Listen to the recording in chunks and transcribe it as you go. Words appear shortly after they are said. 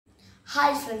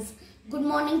Hi friends, good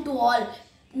morning to all.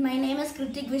 My name is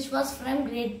Kruthik, which was from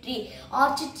grade 3,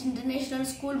 Orchid International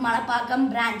School, Malapakam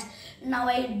branch. Now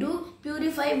I do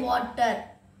purify water.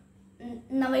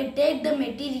 Now I take the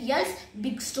materials,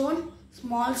 big stone,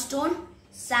 small stone,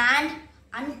 sand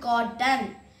and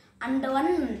cotton and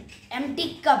one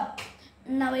empty cup.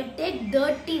 Now I take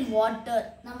dirty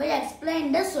water. Now I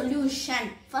explain the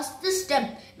solution. First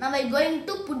step, now I going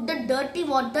to put the dirty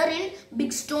water in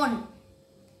big stone.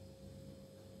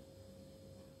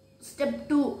 Step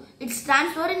 2, it's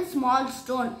transfer in small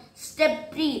stone.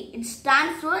 Step 3, it's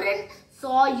transfer in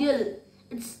soil.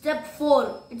 It's step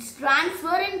 4, it's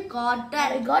transfer in cotton.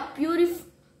 I got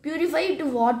purified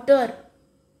water.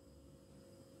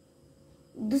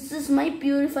 This is my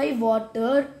purified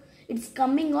water. It's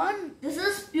coming on. This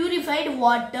is purified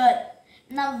water.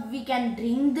 Now we can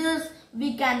drink this.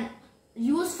 We can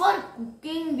use for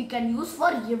cooking. We can use for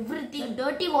everything. The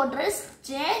dirty water is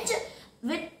changed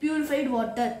with purified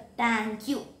water. Thank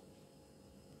you.